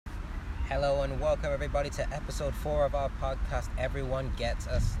Hello and welcome everybody to episode 4 of our podcast, Everyone Gets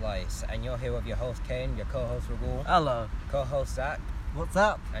a Slice. And you're here with your host Kane, your co-host Ragul. Hello. Co-host Zach. What's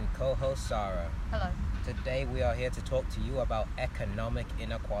up? And co-host Sarah. Hello. Today we are here to talk to you about economic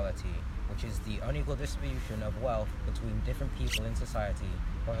inequality, which is the unequal distribution of wealth between different people in society,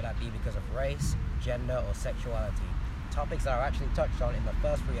 whether that be because of race, gender or sexuality. Topics that are actually touched on in the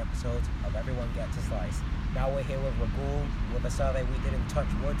first 3 episodes of Everyone Gets a Slice. Now we're here with Ragul with a survey we did in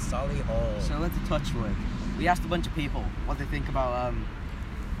Touchwood, Solihull. So I went to Touchwood. We asked a bunch of people what they think about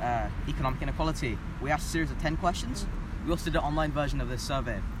economic inequality. We asked a series of 10 questions. We also did an online version of this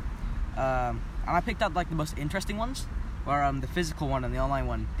survey. And I picked out the most interesting ones, where the physical one and the online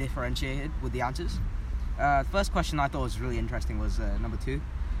one differentiated with the answers. The first question I thought was really interesting was number 2.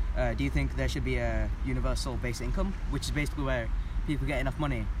 Do you think there should be a universal basic income, which is basically where people get enough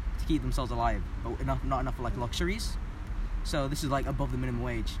money to keep themselves alive, but not enough for luxuries? So this is above the minimum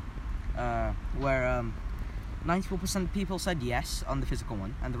wage, where 94% of people said yes on the physical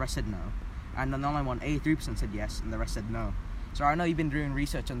one, and the rest said no. And on the online one, 83% said yes, and the rest said no. So I know you've been doing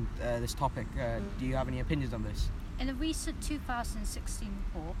research on this topic. Do you have any opinions on this? In a recent 2016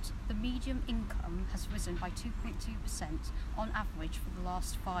 report, the median income has risen by 2.2% on average for the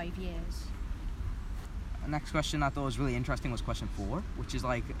last 5 years. The next question I thought was really interesting was question 4, which is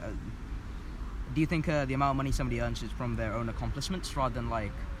do you think the amount of money somebody earns is from their own accomplishments rather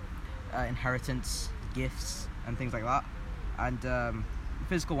than inheritance, gifts, and things like that? And the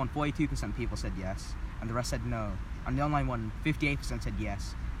physical one, 42% people said yes, and the rest said no. And the online one, 58% said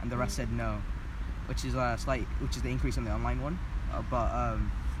yes, and the rest said no, which is the increase on the online one,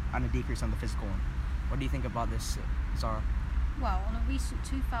 and a decrease on the physical one. What do you think about this, Zara? Well, on a recent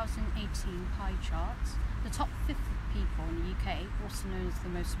 2018 pie chart, the top 50 people in the UK, also known as the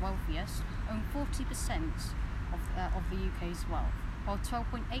most wealthiest, own 40% of the UK's wealth, while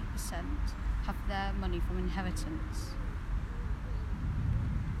 12.8% have their money from inheritance.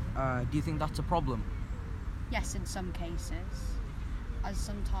 Do you think that's a problem? Yes, in some cases, as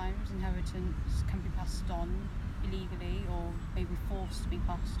sometimes inheritance can be passed on illegally or maybe forced to be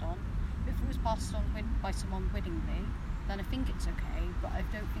passed on. If it was passed on by someone willingly, then I think it's okay, but I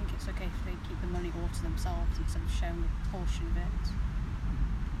don't think it's okay if they keep the money all to themselves instead of sharing a portion of it.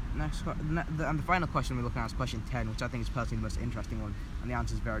 And the final question we're looking at is question 10, which I think is personally the most interesting one, and the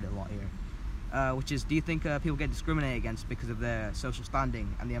answers varied a lot here. Which is, do you think people get discriminated against because of their social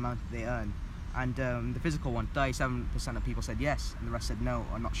standing and the amount they earn? And the physical one, 37% of people said yes, and the rest said no,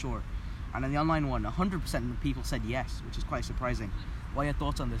 or not sure. And in the online one, 100% of people said yes, which is quite surprising. What are your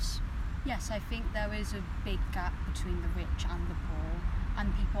thoughts on this? Yes, I think there is a big gap between the rich and the poor,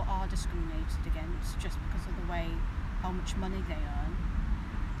 and people are discriminated against just because of the way how much money they earn.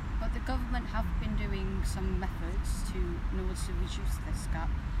 But the government have been doing some methods in order to reduce this gap,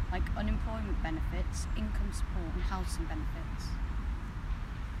 like unemployment benefits, income support and housing benefits.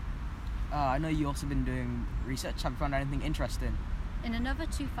 I know you've also been doing research. Have you found anything interesting? In another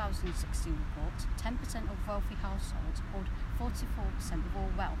 2016 report, 10% of wealthy households hold 44% of all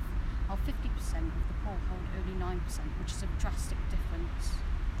wealth, while 50% of the poor hold only 9%, which is a drastic difference.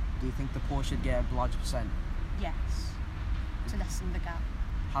 Do you think the poor should get a larger percent? Yes, to lessen the gap.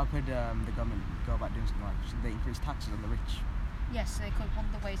 How could the government go about doing something like that? Should they increase taxes on the rich? Yes, they could. One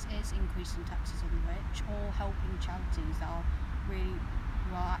of the ways is increasing taxes on the rich or helping charities that are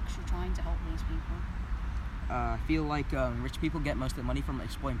who are actually trying to help these people. I feel like rich people get most of the money from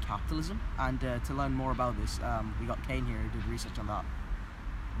exploiting capitalism, and to learn more about this, we got Kane here who did research on that.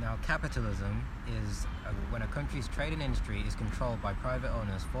 Now, capitalism is when a country's trade and industry is controlled by private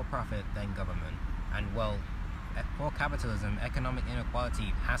owners for profit, then government. And for capitalism, economic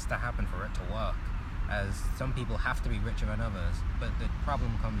inequality has to happen for it to work, as some people have to be richer than others. But the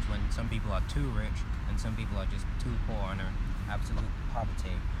problem comes when some people are too rich and some people are just too poor and are in absolute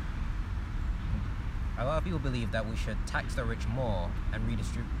poverty. A lot of people believe that we should tax the rich more and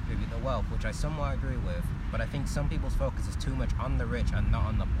redistribute the wealth, which I somewhat agree with, but I think some people's focus is too much on the rich and not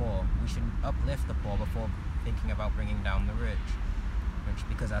on the poor. We should uplift the poor before thinking about bringing down the rich,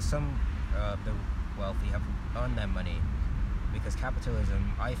 because as some the wealthy have earned their money, because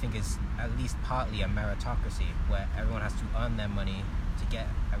capitalism, I think, is at least partly a meritocracy, where everyone has to earn their money to get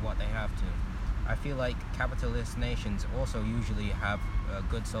what they have to. I feel like capitalist nations also usually have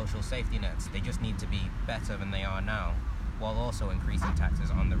good social safety nets. They just need to be better than they are now, while also increasing taxes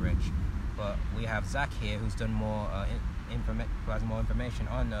on the rich. But we have Zach here, who's done who has more information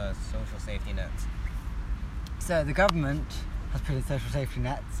on social safety nets. So the government has put in social safety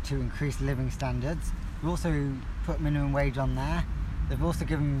nets to increase living standards. We've also put minimum wage on there. They've also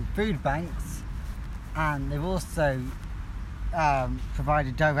given food banks, and they've also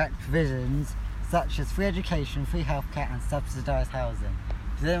provided direct provisions such as free education, free healthcare and subsidised housing.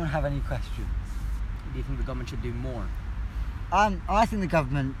 Does anyone have any questions? Do you think the government should do more? I think the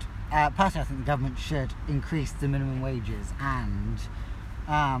government, personally I think the government should increase the minimum wages and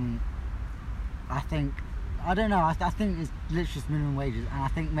I think it's literally just minimum wages, and I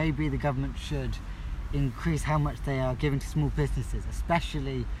think maybe the government should increase how much they are giving to small businesses,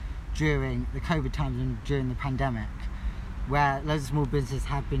 especially during the COVID times and during the pandemic, where loads of small businesses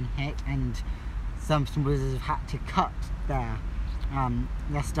have been hit and some small businesses have had to cut their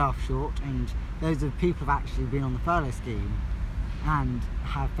staff short, and loads of people have actually been on the furlough scheme and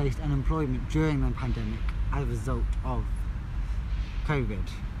have faced unemployment during the pandemic as a result of COVID.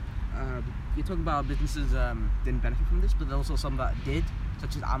 You're talking about businesses didn't benefit from this, but there are also some that did,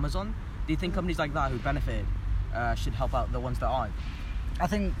 such as Amazon. Do you think companies like that who benefited should help out the ones that aren't? I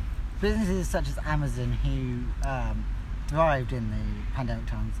think businesses such as Amazon, who thrived in the pandemic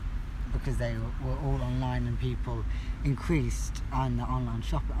times because they were all online and people increased on the online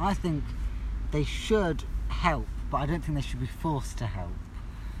shopping, I think they should help, but I don't think they should be forced to help.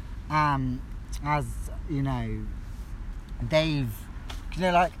 As you know,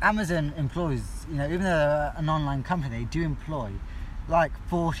 like Amazon employs, even though they're an online company, they do employ like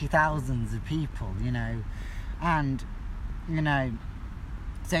 40,000 of people, and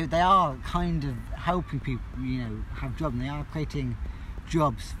so they are kind of helping people, have jobs, and they are creating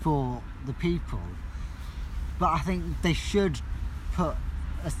jobs for the people. But I think they should put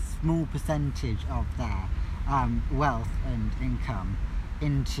a small percentage of their wealth and income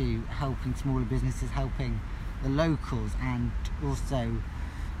into helping smaller businesses, helping the locals, and also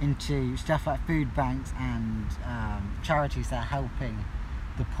into stuff like food banks and charities that are helping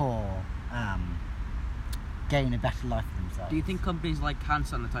the poor gain a better life for themselves. Do you think companies like hand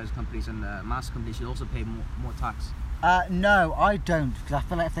sanitizer companies and mask companies should also pay more tax? No, I don't, because I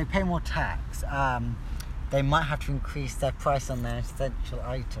feel like if they pay more tax, they might have to increase their price on their essential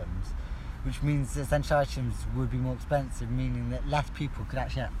items, which means the essential items would be more expensive, meaning that less people could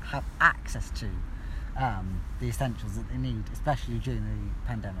actually have access to the essentials that they need, especially during the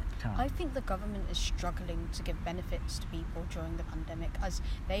pandemic time. I think the government is struggling to give benefits to people during the pandemic, as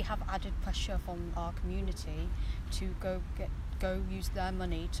they have added pressure from our community to go use their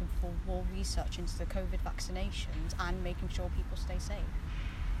money for more research into the COVID vaccinations and making sure people stay safe.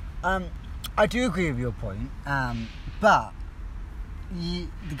 I do agree with your point, but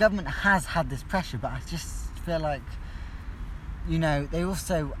the government has had this pressure, but I just feel like they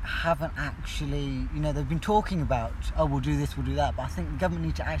also haven't actually, they've been talking about, we'll do this, we'll do that, but I think the government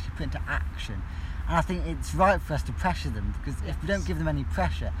needs to actually put into action. And I think it's right for us to pressure them, because if we don't give them any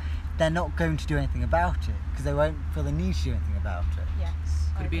pressure, they're not going to do anything about it, because they won't feel the need to do anything about it. Yes.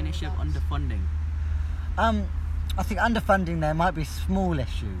 Could it be an issue of underfunding? I think underfunding, there might be a small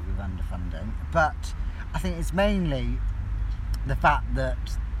issue with underfunding, but I think it's mainly the fact that,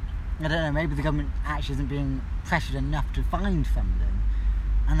 I don't know, maybe the government actually isn't being pressured enough to find funding,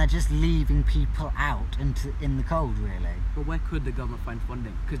 and they're just leaving people out in the cold, really. But where could the government find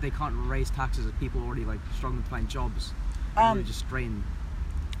funding? Because they can't raise taxes if people are already struggling to find jobs. Really just strain.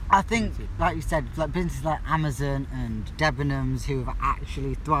 I think, like you said, like businesses like Amazon and Debenhams, who have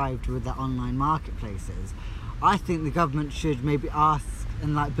actually thrived with their online marketplaces, I think the government should maybe ask,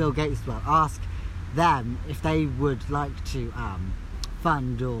 and like Bill Gates as well, ask them if they would like to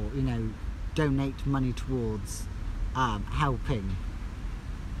fund or donate money towards helping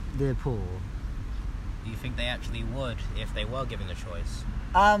the poor. Do you think they actually would if they were given the choice?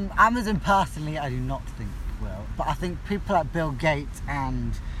 Amazon personally, I do not think will, but I think people like Bill Gates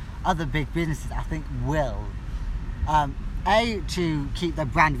and other big businesses, I think will. A, to keep their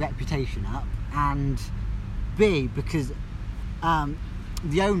brand reputation up, and B, because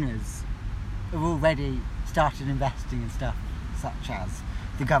the owners have already started investing in stuff such as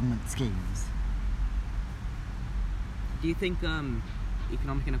the government schemes. Do you think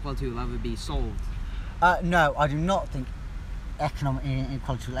economic inequality will ever be solved? No, I do not think economic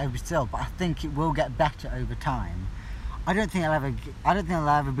inequality will ever be solved, but I think it will get better over time. I don't think there'll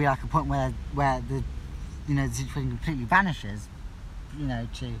ever be like a point where the the situation completely vanishes,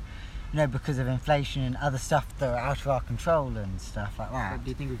 because of inflation and other stuff that are out of our control and stuff like that. But do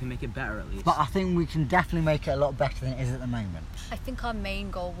you think we can make it better at least? But I think we can definitely make it a lot better than it is at the moment. I think our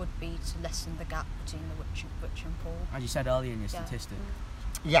main goal would be to lessen the gap between the rich and poor. As you said earlier in your statistic.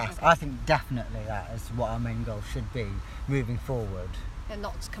 Yes, I think definitely that is what our main goal should be moving forward. And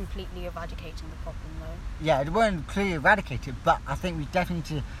not completely eradicating the problem though. Yeah, it won't completely eradicate it, but I think we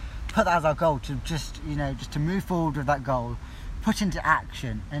definitely need to put that as our goal, to just to move forward with that goal, put into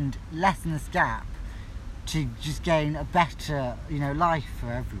action and lessen this gap to just gain a better, life for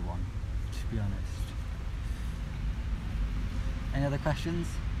everyone, to be honest. Any other questions?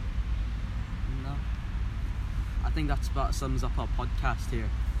 No. I think that's about sums up our podcast here.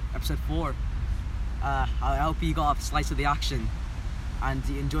 Episode 4. I hope you got a slice of the action and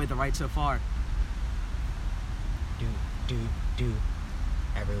you enjoyed the ride so far. Do.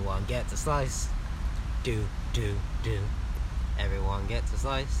 Everyone gets a slice. Do. Everyone gets a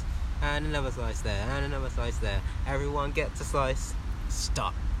slice. And another slice there, and another slice there. Everyone gets a slice.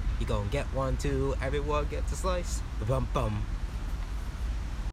 Stop. You gonna get one too. Everyone gets a slice. Bum bum.